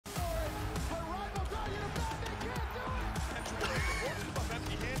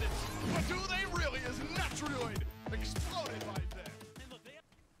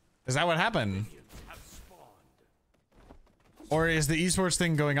Is that what happened? Or is the esports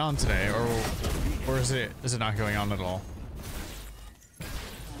thing going on today? Or is it not going on at all?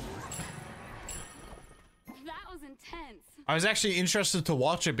 That was intense. I was actually interested to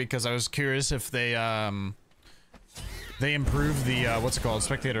watch it because I was curious if they improved the what's it called,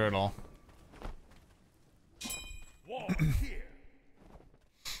 spectator at all.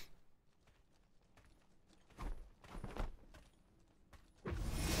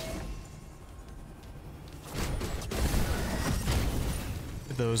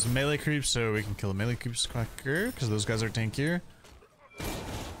 Get those melee creeps so we can kill the melee creeps quicker because those guys are tankier.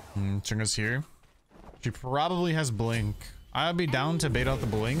 Chunga's here. She probably has blink. I'd be down to bait out the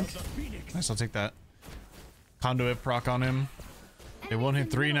blink. Nice, I'll take that. Conduit proc on him. It won't hit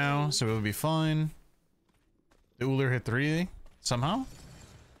 3 now, so it'll be fine. The Uller hit 3 somehow.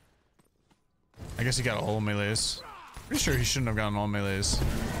 I guess he got all melees. Pretty sure he shouldn't have gotten all melees.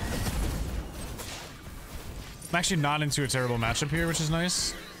 I'm actually not into a terrible matchup here, which is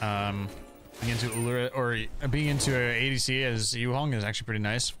nice. Being into Uller or being into ADC as Huang is actually pretty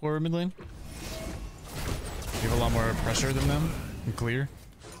nice for mid lane. You have a lot more pressure than them and clear.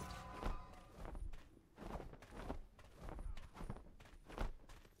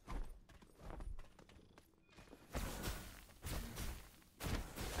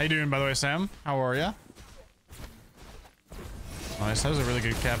 How you doing, by the way, Sam? How are ya? Nice. That was a really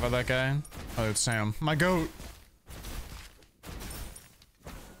good cap by that guy. Oh, it's Sam. My goat.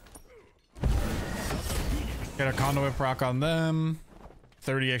 Get a conduit proc on them.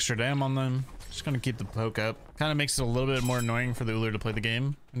 30 extra dam on them. Just gonna keep the poke up. Kind of makes it a little bit more annoying for the Uller to play the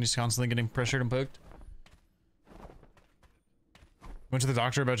game when he's constantly getting pressured and poked. Went to the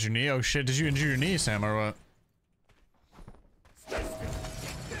doctor about your knee. Oh shit, did you injure your knee, Sam, or what?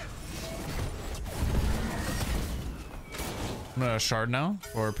 I'm gonna shard now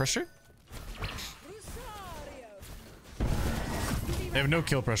for pressure. They have no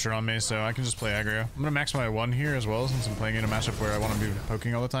kill pressure on me, so I can just play aggro. I'm gonna max my 1 here as well, since I'm playing in a matchup where I want to be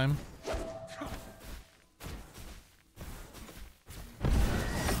poking all the time.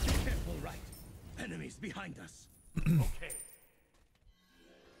 Careful, right. Enemies behind us. Okay.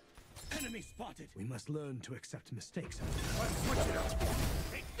 Enemy spotted. We must learn to accept mistakes. Let's switch it up.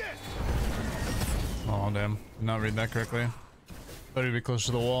 Take this. Oh damn, did not read that correctly. Thought he'd be close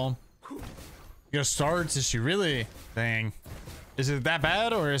to the wall. You got starts? Is she really? Dang. Is it that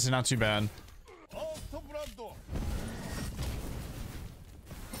bad or is it not too bad?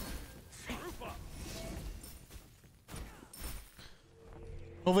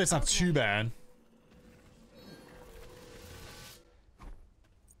 Hopefully it's not too bad.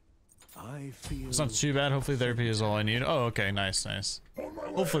 It's not too bad. Hopefully therapy is all I need. Oh, okay. Nice, nice.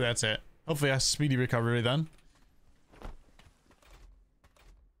 Hopefully that's it. Hopefully that's speedy recovery then.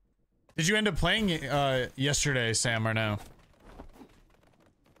 Did you end up playing yesterday, Sam, or no?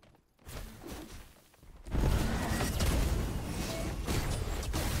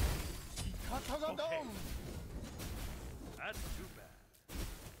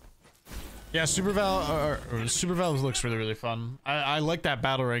 Yeah, Super Val looks really, really fun. I like that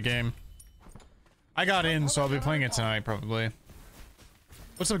battle right game. I got in, so I'll be playing it tonight, probably.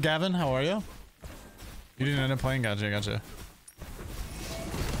 What's up, Gavin? How are you? You didn't end up playing? Gotcha, gotcha.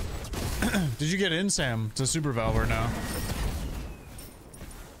 Did you get in, Sam, to Super Val or no?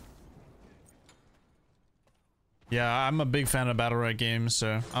 Yeah, I'm a big fan of battle right games,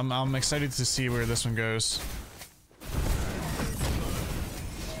 so I'm excited to see where this one goes.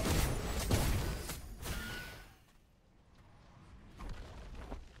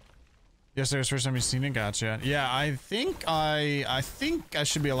 Yesterday's first time you've seen it. Gotcha. Yeah, I think I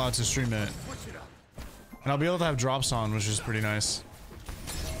should be allowed to stream it, and I'll be able to have drops on, which is pretty nice.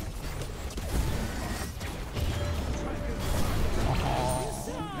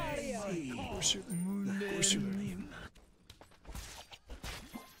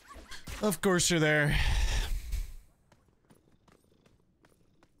 Of course you're there.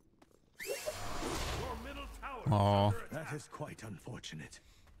 Oh, That is quite unfortunate.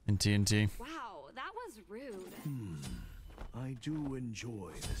 in TNT. Wow, that was rude. I do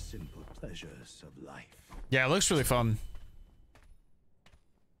enjoy the simple pleasures of life. Yeah, it looks really fun.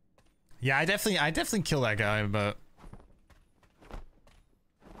 Yeah, I definitely kill that guy, but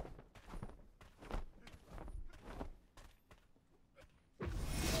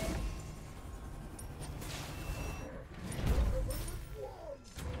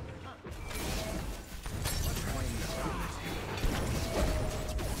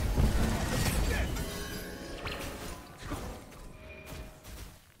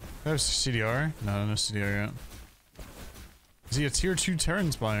there's CDR? No, no CDR yet. Is he a tier 2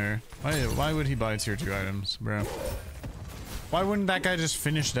 Terran Spire? Why would he buy tier 2 items, bro? Why wouldn't that guy just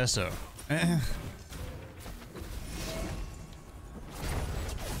finish Deso?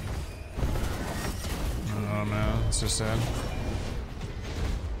 Oh man, it's so sad.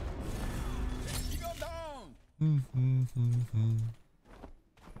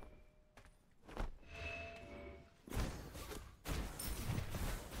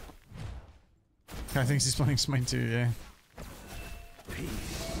 Guy thinks he's playing Smite too, yeah.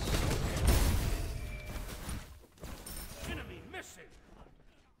 Enemy missing.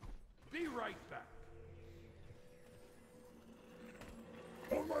 Be right back.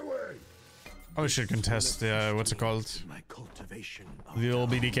 On my way. Oh, we should contest, what's it called? My cultivation. The old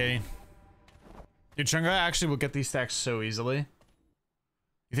BDK. Dude, Chunga actually will get these stacks so easily.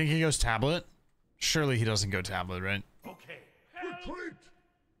 You think he goes tablet? Surely he doesn't go tablet, right? Okay. Retreat.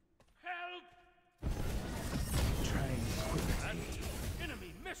 Help. Tranquility.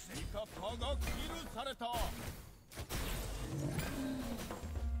 Enemy missing.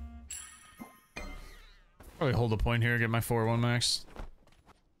 Probably hold a point here, get my 4-1 max.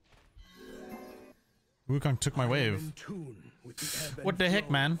 Wukong took my wave. What the heck,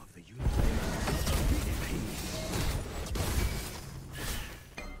 man?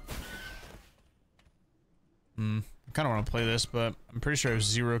 I kind of want to play this, but I'm pretty sure I have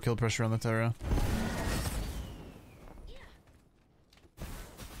 0 kill pressure on the Terra.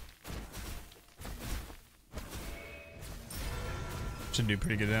 Should do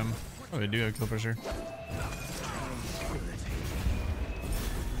pretty good damn. Oh, they do have kill pressure.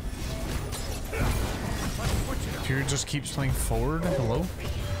 Pure just keeps playing forward. Hello?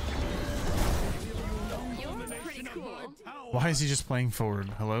 You're pretty cool. Why is he just playing forward?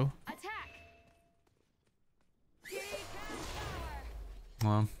 Hello? Attack.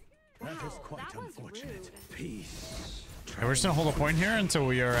 Well, That is quite that was unfortunate. rude. Peace. yeah, we're just gonna hold a point here until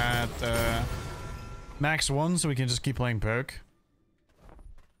we are at max 1 so we can just keep playing poke.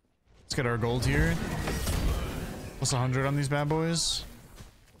 Let's get our gold here. Plus 100 on these bad boys.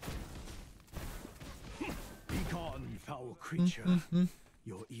 Be gone, foul creature.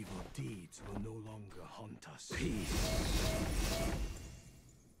 Your evil deeds will no longer haunt us. Peace.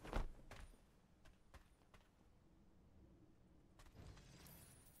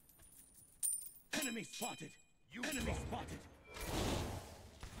 Enemy spotted. Enemy spotted.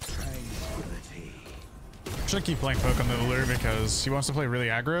 Tranquility. Should keep playing poke on the Ullr because he wants to play really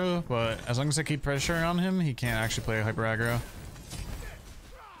aggro, but as long as I keep pressuring on him, he can't actually play hyper aggro.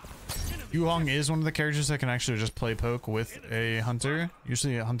 Huang is one of the characters that can actually just play poke with a hunter.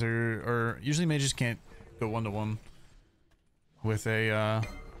 Usually a hunter, or usually mages can't go 1-to-1 with a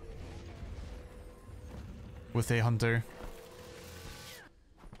hunter.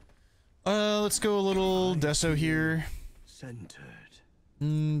 Let's go a little Deso here. Centered.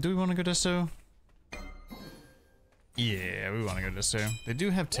 Do we want to go Deso? Yeah, we want to go Deso. They do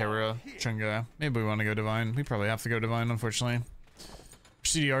have Terra, Chunga. Maybe we want to go Divine. We probably have to go Divine, unfortunately.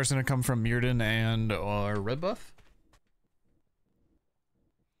 CDR is going to come from Mirrodin and our red buff.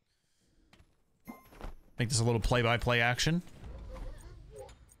 Make this a little play-by-play action.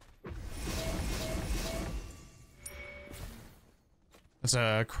 That's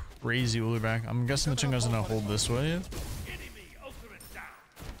a crazy Ullr back. I'm guessing the Chunga's going to hold this way.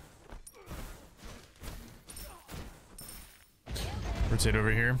 Rotate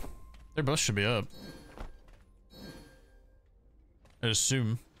over here. Their buffs should be up. I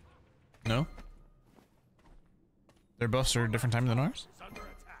assume. No? Their buffs are a different time than ours?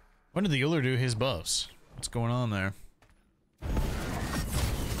 When did the Ullr do his buffs? What's going on there?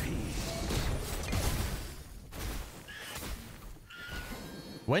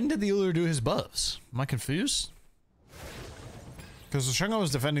 When did the Ullr do his buffs? Am I confused? Because the Chunga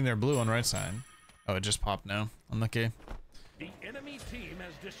was defending their blue on right side. Oh, it just popped now. Unlucky. The enemy team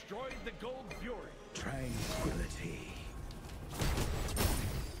has destroyed the Gold Fury. Tranquility.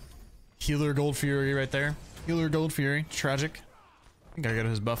 Healer Gold Fury right there. Healer Gold Fury. Tragic. I think I got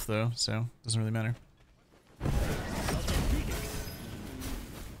his buff though, so doesn't really matter.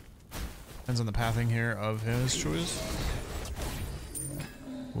 Depends on the pathing here of his choice.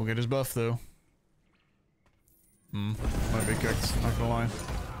 We'll get his buff though. Might be cooked, not gonna lie.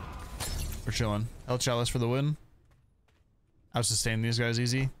 We're chilling. El Chalice for the win. I'll sustain these guys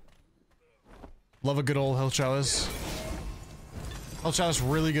easy. Love a good old Hell Chalice. Hell Chalice,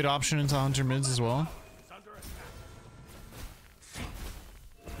 really good option into Hunter mids as well.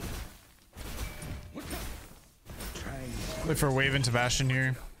 Wait for a wave into Bastion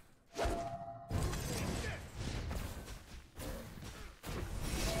here.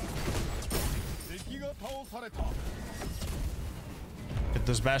 Get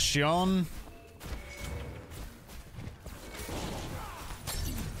this Bastion.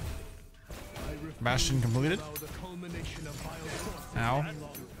 Bastion completed. Ow.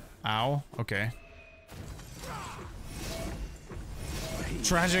 Ow. Okay.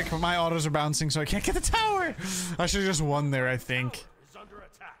 Tragic. My autos are bouncing, so I can't get the tower. I should have just won there, I think. I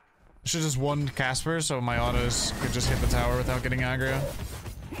should have just won Casper, so my autos could just hit the tower without getting aggro.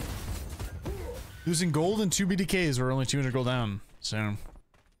 Losing gold and 2 BDKs. We're only 200 gold down, so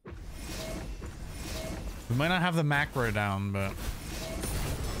we might not have the macro down, but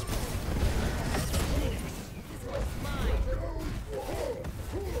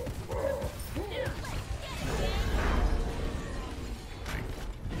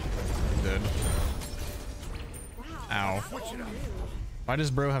dead. Ow. Why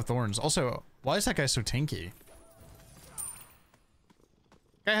does bro have thorns? Also, why is that guy so tanky?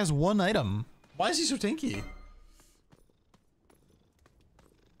 Guy has 1 item. Why is he so tanky?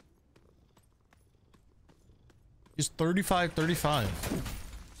 He's 35.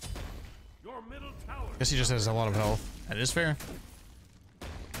 Guess he just has a lot of health. That is fair.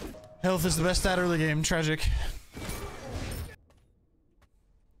 Health is the best stat early game. Tragic.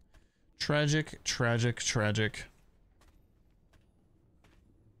 Tragic.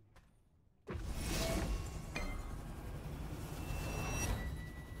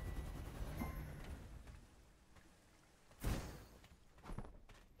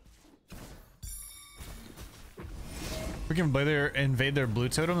 We can invade their blue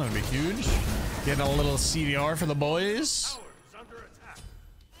totem. That'd be huge. Get a little CDR for the boys.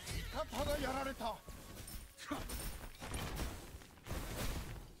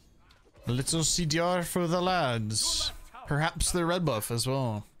 A little CDR for the lads. Perhaps the red buff as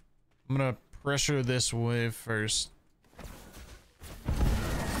well. I'm gonna pressure this wave first.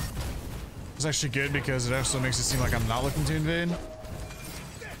 It's actually good because it also makes it seem like I'm not looking to invade.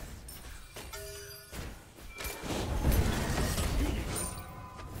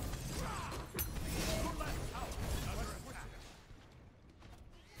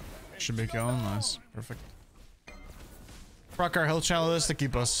 Should be going. Nice. Perfect. Proc our health chalice to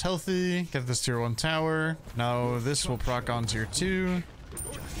keep us healthy. Get this tier 1 tower. Now this will proc on tier 2.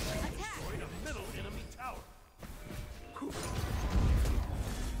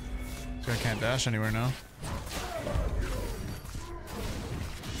 So I can't dash anywhere now.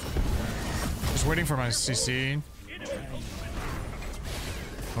 Just waiting for my CC.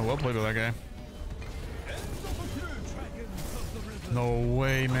 Oh, well played with that guy. No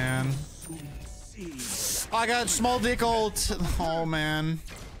way, man. I got small dick ult. Oh, man.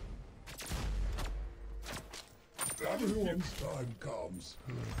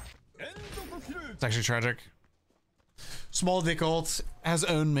 It's actually tragic. Small dick ult has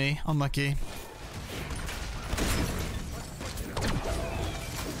owned me. Unlucky.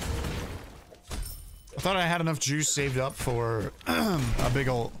 I thought I had enough juice saved up for a big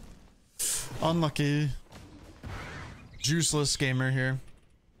ult. Unlucky. Juiceless gamer here.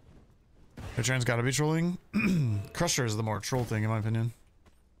 Patreon's gotta be trolling. Crusher is the more troll thing in my opinion.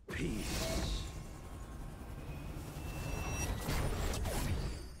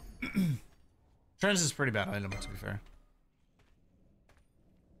 Trends is pretty bad item to be fair.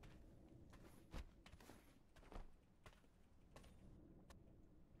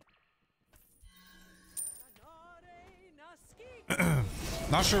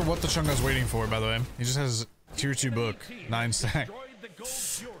 Not sure what the Chunga's waiting for, by the way. He just has tier 2 book, 9 stack.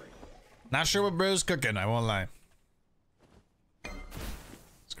 Not sure what bro's cooking, I won't lie.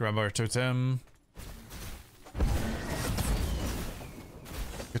 Let's grab our totem.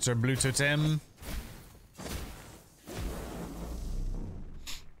 It's our blue totem.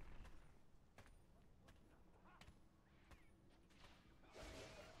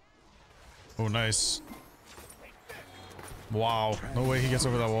 Oh, nice. Wow, no way he gets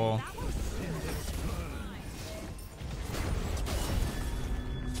over that wall.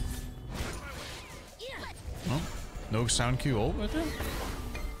 Oh, no sound cue ult right there.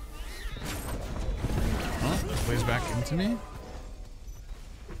 Oh, plays back into me.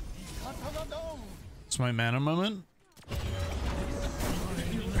 Smite mana moment.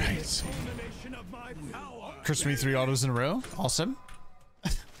 Right. Curse me 3 autos in a row. Awesome.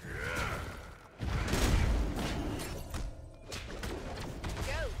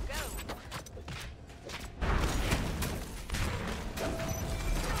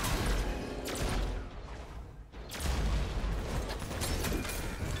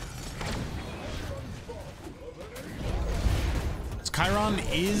 Chiron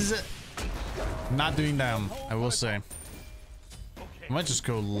is not doing damn, I will say. I might just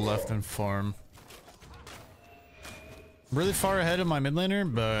go left and farm. really far ahead of my mid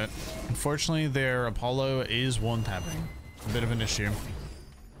laner, but unfortunately their Apollo is one tapping. A bit of an issue.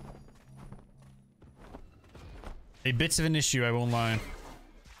 A bit of an issue, I won't lie.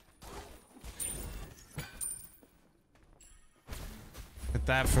 Hit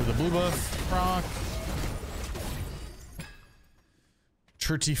that for the blue buff proc.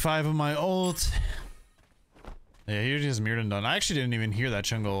 35 of my ult. Yeah, he just mirrored and done. I actually didn't even hear that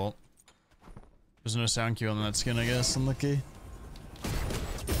jungle ult. There's no sound cue on that skin, I guess. Unlucky.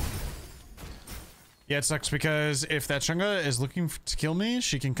 Yeah, it sucks because if that Chunga is looking to kill me,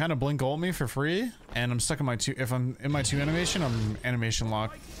 she can kind of blink ult me for free, and I'm stuck in my two. If I'm in my 2 animation, I'm animation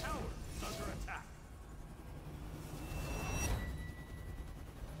locked.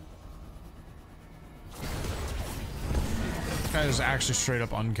 This guy is actually straight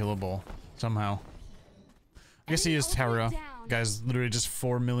up unkillable somehow. I guess he is Terra. Guy's literally just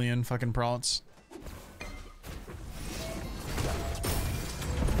 4 million fucking prots.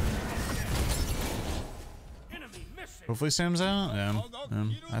 Hopefully Sam's out. Yeah,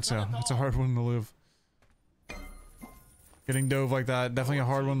 that's a hard one to live. Getting dove like that, definitely a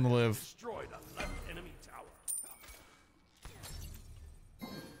hard one to live.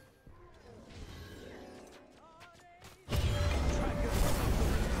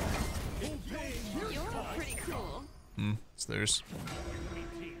 You're pretty cool. It's theirs.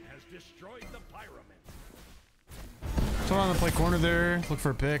 So I'm gonna play corner there, look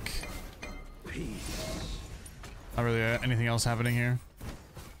for a pick. Not really anything else happening here.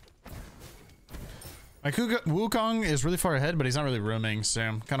 My Wukong is really far ahead, but he's not really roaming, so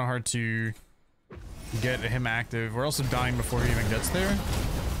kind of hard to get him active. We're also dying before he even gets there.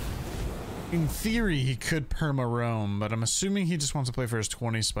 In theory, he could perma roam, but I'm assuming he just wants to play for his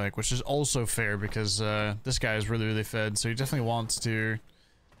 20 spike, which is also fair because this guy is really, really fed, so he definitely wants to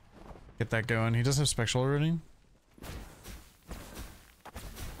get that going. He does have spectral already.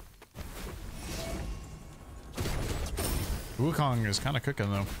 Wukong is kind of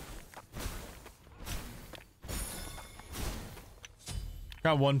cooking though.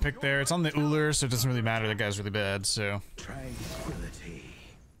 Got one pick there. It's on the Uller, so it doesn't really matter. That guy's really bad, so. Tranquility.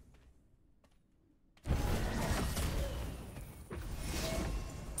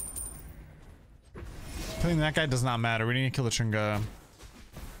 Killing that guy does not matter. We need to kill the Chunga.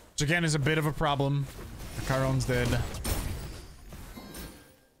 Which again is a bit of a problem. The Charon's dead.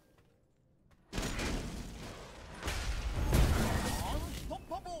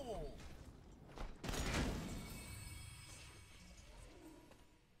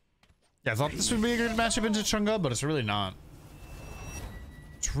 Yeah, I thought this would be a good matchup into Chunga, but it's really not.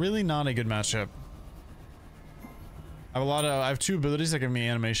 It's really not a good matchup. I have 2 abilities that give me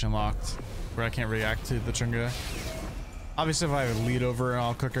animation locked, where I can't react to the Chunga. Obviously, if I have a lead over,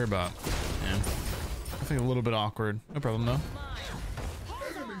 I'll cook her, but yeah, I think a little bit awkward. No problem though.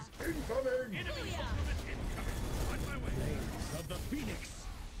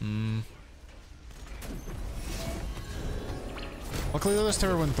 Luckily, those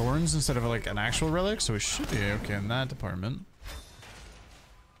Terror win Thorns instead of like an actual relic, so we should be okay in that department.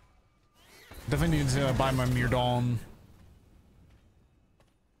 Definitely need to buy my Mirdawn.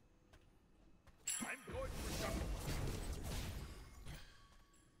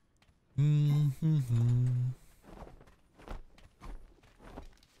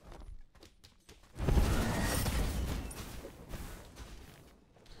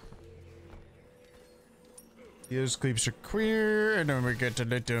 Those clips are queer, and then we get a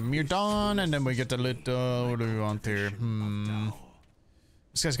little Mirdawn, and then we get a little. What do we want here?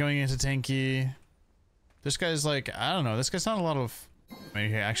 This guy's going into tanky. This guy's like, I don't know. This guy's not a lot of. I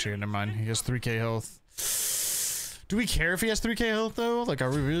mean, actually, never mind. He has 3k health. Do we care if he has 3k health though? Like,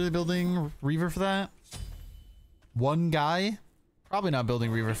 are we really building Reaver for that? One guy? Probably not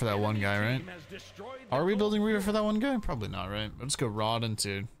building Reaver for that one guy, right? Are we building Reaver for that one guy? Probably not, right? Let's go Rod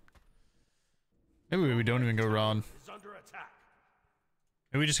into. Maybe we don't even go Rod.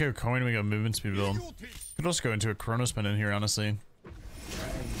 Maybe we just go coin and we go movement speed build. Could also go into a Chronos Pendant here, honestly.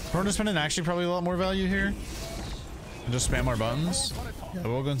 Chronos Pendant actually probably a lot more value here. And just spam our buttons. Yeah,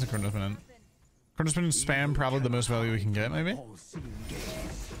 we'll go into Chronos Pendant. Chronos Pendant spam probably the most value we can get, maybe.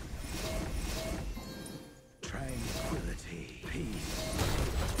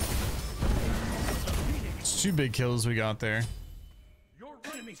 It's 2 big kills we got there.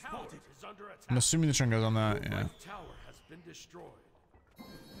 I'm assuming the trend goes on that, yeah.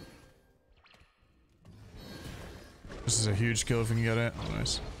 This is a huge kill if we can get it. Oh,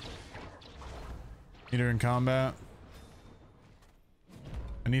 nice. Need her in combat.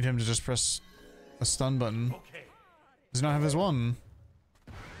 I need him to just press a stun button. Does not have his one.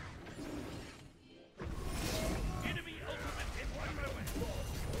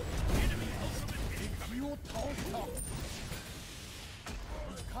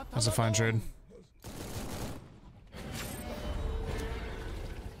 That's a fine trade.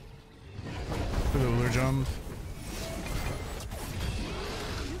 For the lure jump.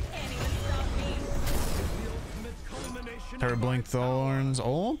 Terra Blink Thorns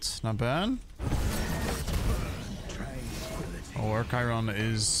ult, not bad. Oh, our Chiron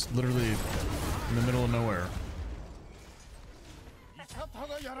is literally in the middle of nowhere.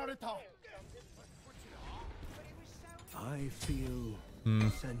 I feel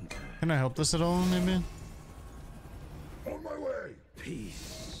center. Can I help this at all, maybe? On my way.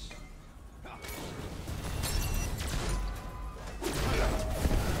 Peace.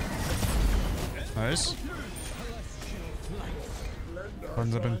 Nice.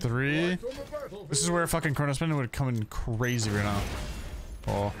 Runs up in 3. This is where fucking Chrono Spin would come in crazy right now.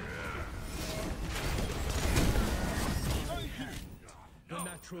 Oh. The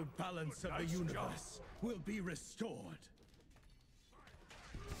natural balance of the universe will be restored.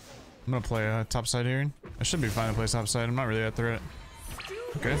 I'm gonna play top side here. I should be fine to play top side. I'm not really at threat.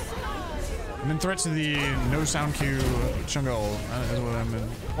 Okay. I'm in threat to the no sound cue Chungal. That is what I'm in.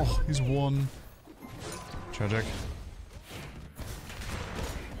 Oh, he's 1. Tragic.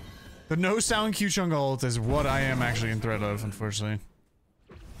 The no sound Q Chunga ult is what I am actually in threat of, unfortunately.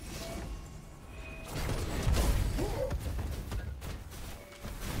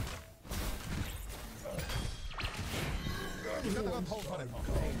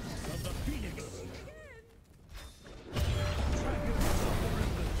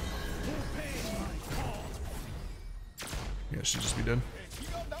 Yeah, should just be dead.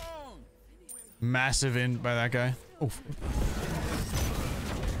 Massive in by that guy. Oh.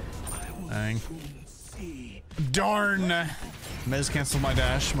 Dang. Darn! Mez canceled my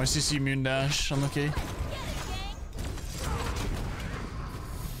dash. My CC immune dash. Unlucky.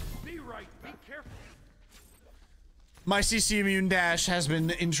 Be right back. Careful. My CC immune dash has been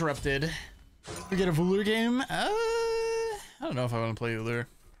interrupted. We get a Vulur game? I don't know if I want to play Vulur.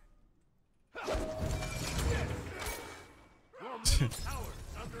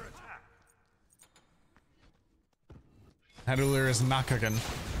 Hadouler is not cooking.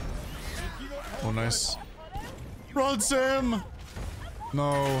 Oh, nice. Run, Sam!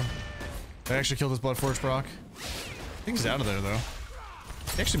 No. They actually killed his Blood Forge proc. I think he's out of there, though.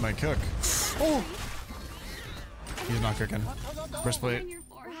 He actually might cook. Oh! He's not cooking. Breastplate.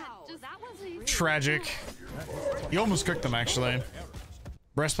 Tragic. He almost cooked them, actually.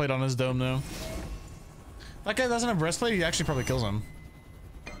 Breastplate on his dome, though. That guy doesn't have breastplate, he actually probably kills him.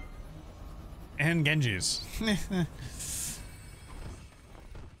 And Genji's.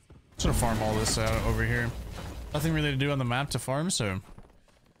 Just gonna farm all this out over here. Nothing really to do on the map to farm, so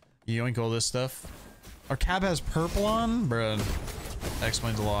yoink all this stuff. Our cab has purple on? Bruh. That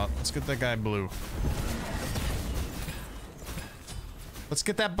explains a lot. Let's get that guy blue. Let's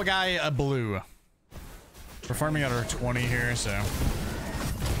get that guy a blue. We're farming out our 20 here, so.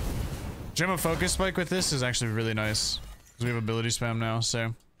 Gem of Focus Spike with this is actually really nice. Because we have ability spam now,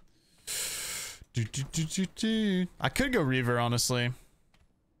 so. I could go Reaver, honestly.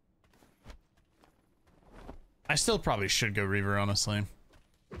 I still probably should go Reaver, honestly.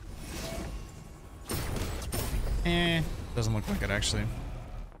 Doesn't look like it, actually.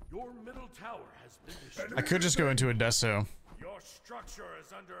 Your middle tower has been destroyed. I could just go into a Deso. Your structure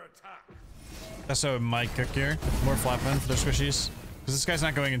is under attack. Deso might cook here. More flatman for their squishies. Because this guy's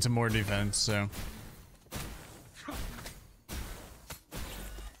not going into more defense, so.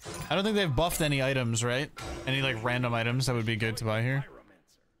 I don't think they've buffed any items, right? Any, like, random items that would be good to buy here.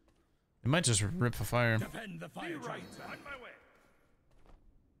 They might just rip the fire. Defend the fire right on my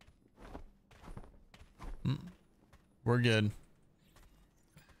way. We're good.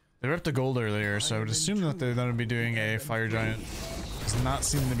 They ripped the gold earlier, so I would assume that they're gonna be doing a fire giant. Does not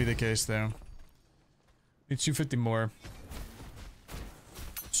seem to be the case, though. Need 250 more.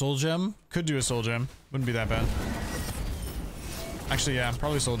 Soul gem? Could do a soul gem. Wouldn't be that bad. Actually, yeah,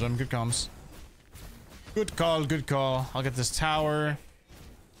 probably soul gem. Good comms. Good call, good call. I'll get this tower.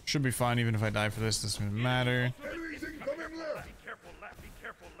 Should be fine even if I die for this. Doesn't matter. Be careful left, be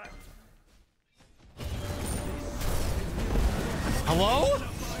careful left. Hello?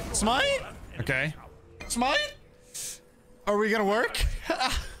 Smite? Okay. Smite? Are we gonna work?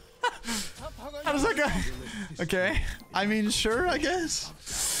 How does that go? Okay. I mean, sure, I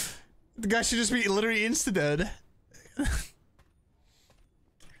guess. The guy should just be literally insta-dead.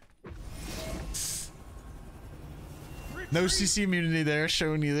 No CC immunity there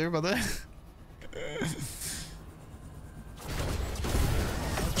shown either, by the way.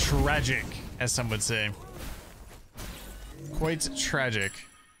 Tragic, as some would say. Quite tragic.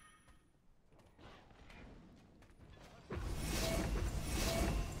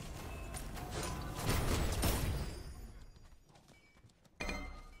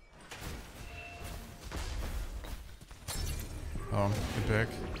 Oh, good pick.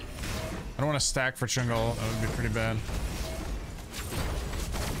 I don't want to stack for Chungal. That would be pretty bad.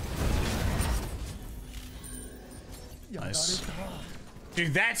 Nice.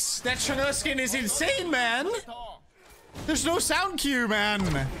 Dude, that Chungal skin is insane, man! There's no sound cue, man!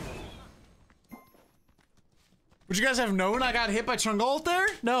 Would you guys have known I got hit by Chungal there?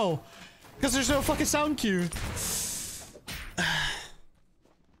 No. Because there's no fucking sound cue.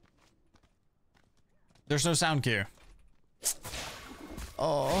 There's no sound cue.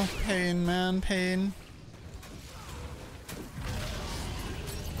 Oh, pain, man, pain.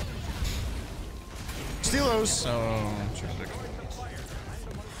 Steelos. Oh, tragic.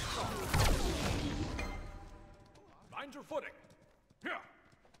 Mind your footing. Here.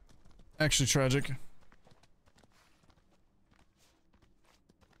 Actually tragic.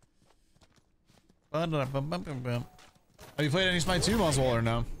 Have you played any Smite 2 Oswald or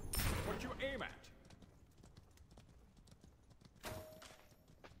no? What you aim at.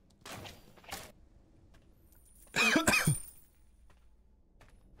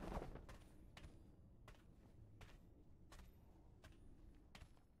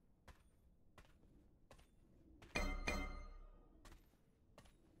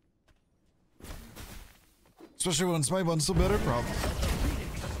 Especially when Smite 1's still better, probably.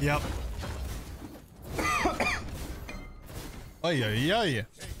 Yep. Ay, ay, ay.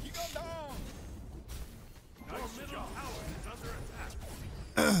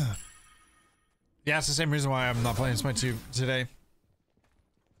 Yeah, it's the same reason why I'm not playing Smite 2 today.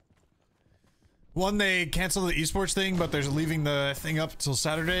 One, they canceled the esports thing, but they're leaving the thing up till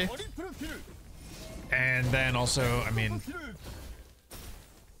Saturday. And then also, I mean,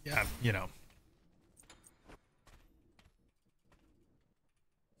 yeah, you know.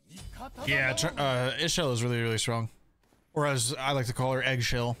 Yeah, Ishel is really, really strong. Or as I like to call her,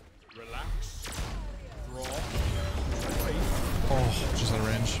 Eggshell. Relax. Draw. Oh, just out of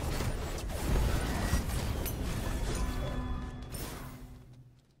range.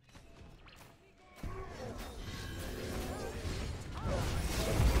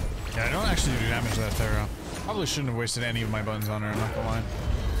 Yeah, I don't actually do damage to that Thera. Probably shouldn't have wasted any of my buttons on her, I'm not gonna lie.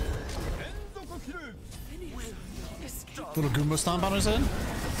 Little Goomba stomp on his head?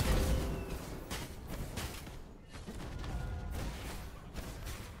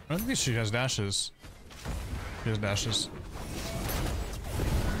 I don't think she has dashes. She has dashes.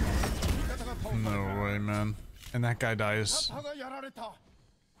 No way, man. And that guy dies.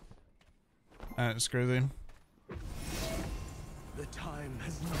 That's crazy. The time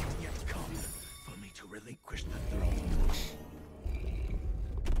has not yet come for me to relinquish the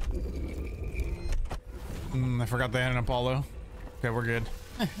throne. I forgot they had an Apollo. Okay, we're good.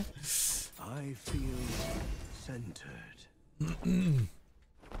 I feel centered.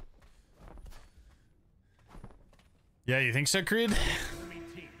 Yeah, you think so, Creed?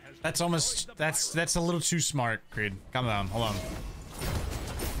 That's almost that's a little too smart, Creed. Calm down, hold on.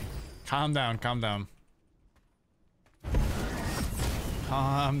 Calm down, calm down.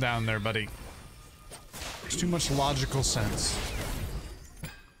 Calm down there, buddy. There's too much logical sense.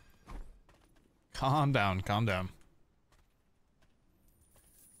 Calm down, calm down.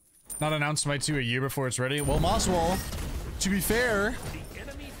 Not announced Smite 2 a year before it's ready. Well, Moswell, to be fair,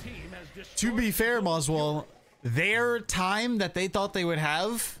 Moswell, their time that they thought they would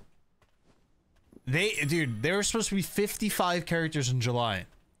have, dude, there were supposed to be 55 characters in July.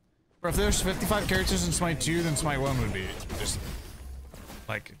 Or if there's 55 characters in Smite 2, then Smite 1 would be just,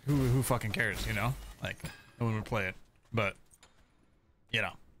 like, who fucking cares, you know? Like, no one would play it. But, you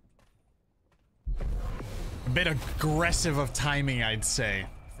know. A bit aggressive of timing, I'd say,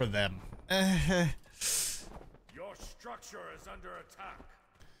 for them. Your structure is under attack.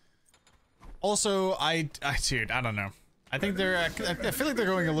 Also, dude, I don't know. I think they're, I feel like they're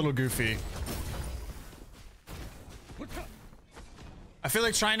going a little goofy. I feel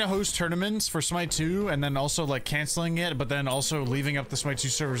like trying to host tournaments for Smite 2 and then also like canceling it, but then also leaving up the Smite 2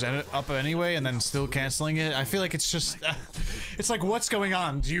 servers up anyway and then still canceling it. I feel like it's just, it's like, what's going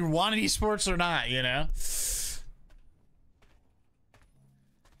on? Do you want esports or not, you know?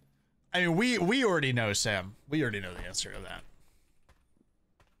 I mean, we already know, Sam. We already know the answer to that.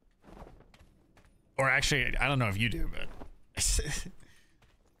 Or actually, I don't know if you do, but...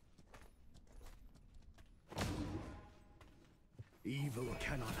 Evil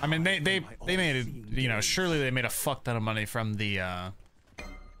cannot I mean, they made it, all-seeing you know, gaze. surely they made a fuck ton of money from the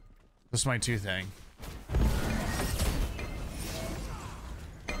Smite 2 thing.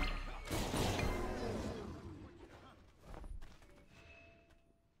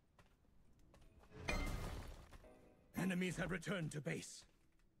 Enemies have returned to base.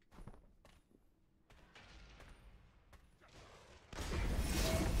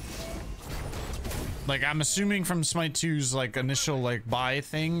 Like, I'm assuming from Smite 2's like initial like buy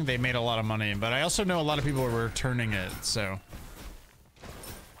thing, they made a lot of money, but I also know a lot of people were returning it, so.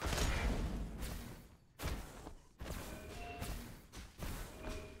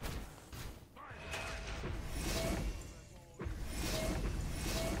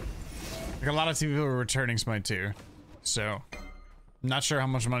 Like, a lot of people were returning Smite 2, so I'm not sure how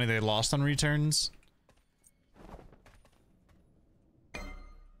much money they lost on returns.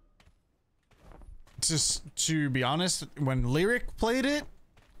 Just to be honest, when Lyric played it,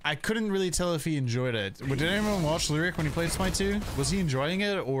 I couldn't really tell if he enjoyed it. Did anyone watch Lyric when he played Smite 2? Was he enjoying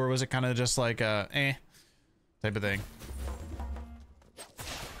it, or was it kind of just like a type of thing?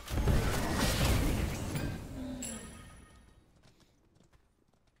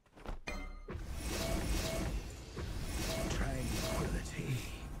 Tranquility.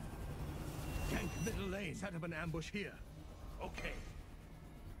 Gank middle lane. Set up an ambush here. Okay.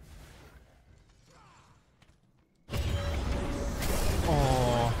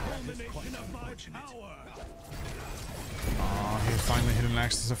 Oh. Oh, he finally hit an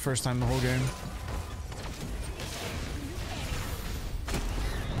axe. This is the first time the whole game.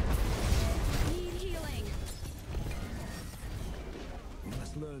 Need healing. You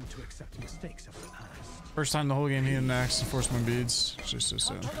must learn to accept mistakes of the past. First time the whole game he hit an axe and forced my beads. It's just so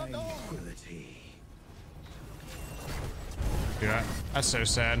sad. Tranquility. Yeah, that's so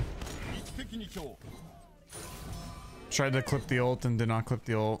sad. Tried to clip the ult and did not clip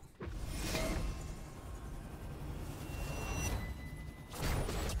the ult.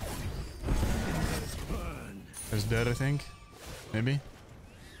 Is dead, I think. Maybe.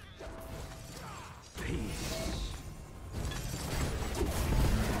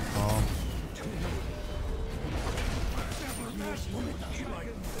 Oh.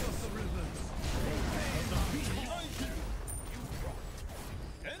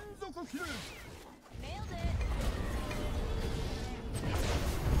 Nailed it.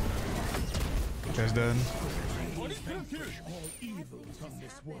 Guy's dead. All evils from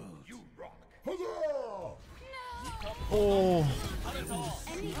this world. You rock. Oh. And the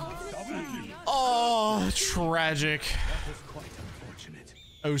ultimate speed. Oh, tragic. That was quite unfortunate.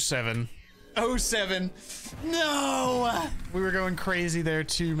 07. 07. No! We were going crazy there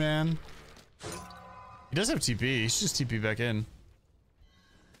too, man. He does have TP. He should just TP back in.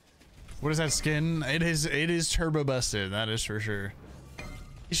 What is that skin? It is turbo busted. That is for sure.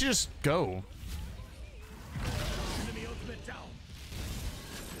 He should just go.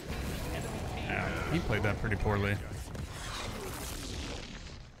 Yeah, he played that pretty poorly.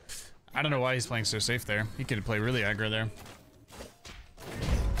 I don't know why he's playing so safe there. He could play really aggro there.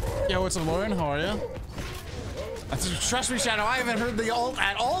 Yo, what's up, Lauren? How are you? Trust me, Shadow, I haven't heard the ult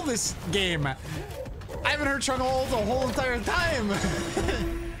at all this game. I haven't heard Trundle ult the whole entire time.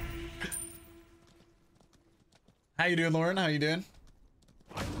 How you doing, Lauren? How you doing?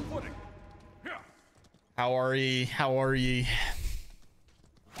 How are ye? How are ye?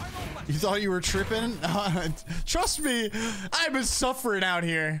 You thought you were tripping? Trust me, I've been suffering out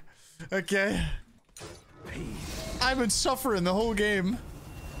here. Okay? I've been suffering the whole game.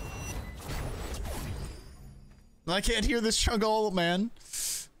 I can't hear this chug ult, man.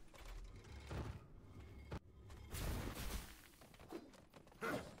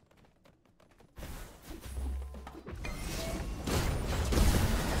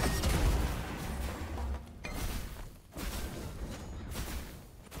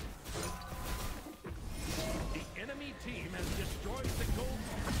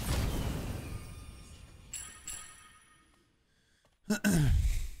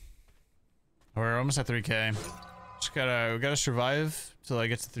 We're almost at 3k. Just we gotta survive till I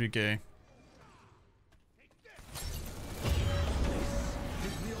get to 3k.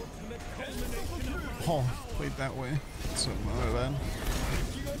 Oh, played that way. So my bad.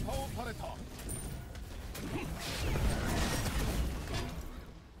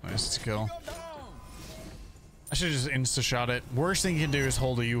 Nice kill. I should just insta shot it. Worst thing you can do is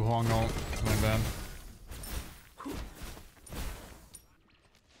hold a Huang ult. My bad.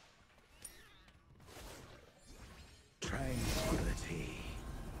 Tranquility.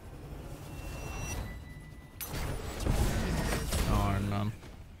 Oh, man.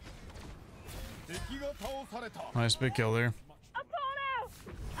 Nice big kill there.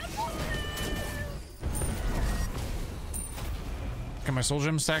 Got my soul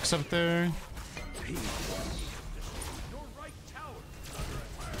gem stacks up there.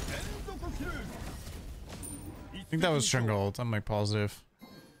 I think that was jungle ult. I'm like positive.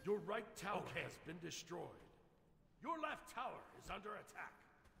 Your right tower has been destroyed. Your left tower is under attack.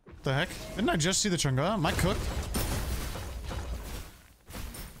 What the heck? Didn't I just see the jungle? Am I cooked?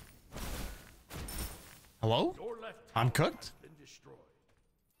 Hello? Your left I'm tower cooked? has been destroyed.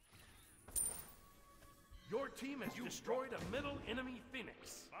 Your team has destroyed a middle enemy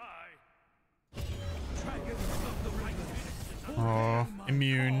Phoenix. Bye. Oh,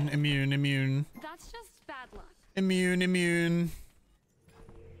 immune, immune, immune. That's just bad luck. Immune, immune.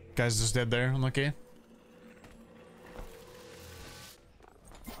 Guy's just dead there. Unlucky.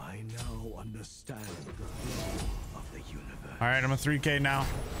 I now understand the flow of the universe. All right, I'm a 3K now.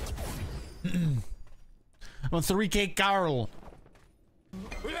 I'm a 3K Carl.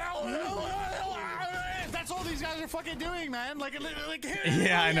 That's all these guys are fucking doing, man. Like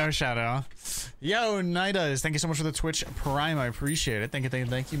yeah, I know, Shadow. Yo, Nidas, thank you so much for the Twitch Prime. I appreciate it. Thank you,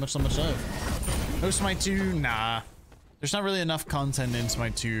 thank you much so much. No Smite 2, nah. There's not really enough content in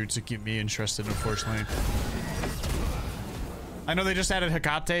Smite 2 to keep me interested, unfortunately. I know they just added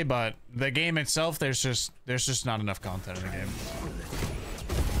Hecate, but the game itself, there's just not enough content in the game.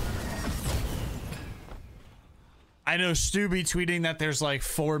 I know Stu be tweeting that there's like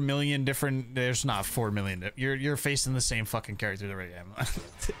 4 million different. There's not 4 million. You're facing the same fucking character every game.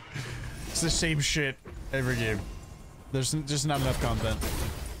 It's the same shit every game. There's just not enough content.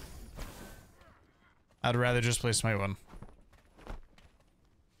 I'd rather just play Smite 1.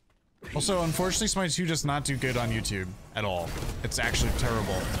 Also, unfortunately, Smite 2 does not do good on YouTube at all. It's actually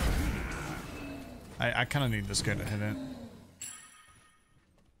terrible. I kind of need this guy to hit it.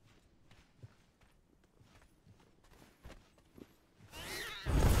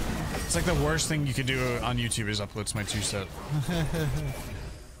 It's like the worst thing you could do on YouTube is upload Smite 2 set.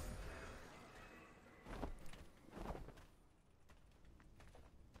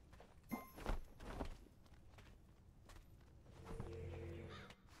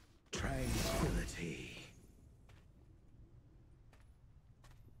 Tranquility.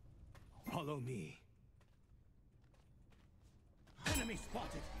 Follow me. Enemy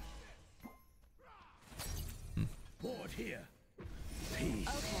spotted. Board here. Peace.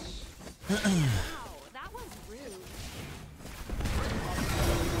 Okay. Wow, that was rude.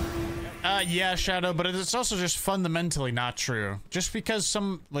 Yeah, Shadow, but it's also just fundamentally not true. Just because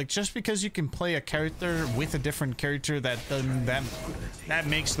you can play a character with a different character that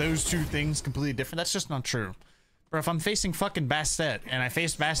makes those two things completely different. That's just not true. Bro, if I'm facing fucking Bastet and I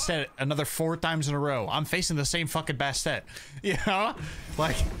face Bastet another 4 times in a row, I'm facing the same fucking Bastet. You know?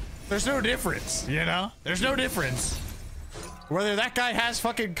 Like, there's no difference, you know? There's no difference. Whether that guy has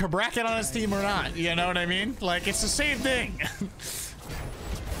fucking Cabracket on his team or not, you know what I mean? Like, it's the same thing.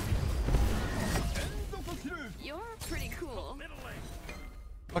 You're pretty cool.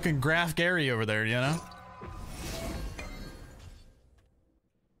 Fucking Graph Gary over there, you know?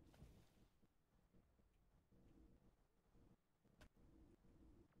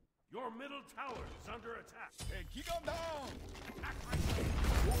 Your middle tower is under attack. Hey, keep on down. Attack right now.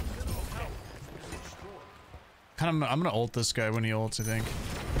 Your middle tower has been destroyed. I'm gonna ult this guy when he ults, I think.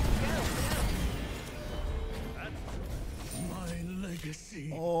 My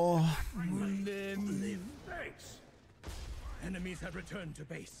legacy. Oh. Live. Thanks. Enemies have returned to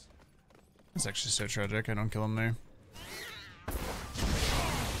base. That's actually so tragic. I don't kill him there.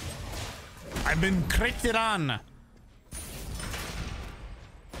 I've been critted on.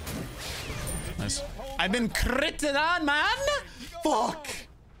 Nice. I've been critted on, man. Fuck.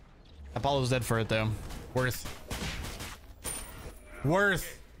 Apollo's dead for it though. Worth.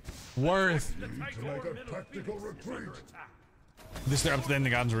 This they're up to the end.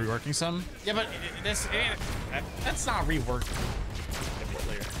 The gods reworking some. Yeah, but that's not reworking.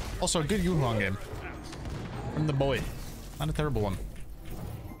 Also, a good Yuhong game from the boy. Not a terrible one.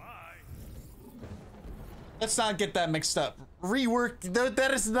 Let's not get that mixed up. Rework.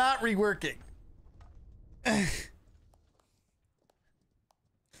 That is not reworking.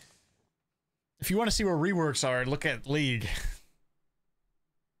 If you want to see where reworks are, look at League.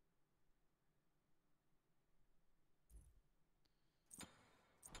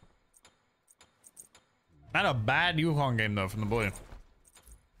 Not a bad Yuhong game though from the boy.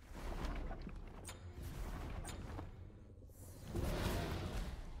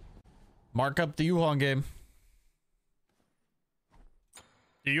 Mark up the Yuhong game.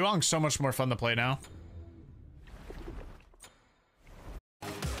 The Yuhong's so much more fun to play now.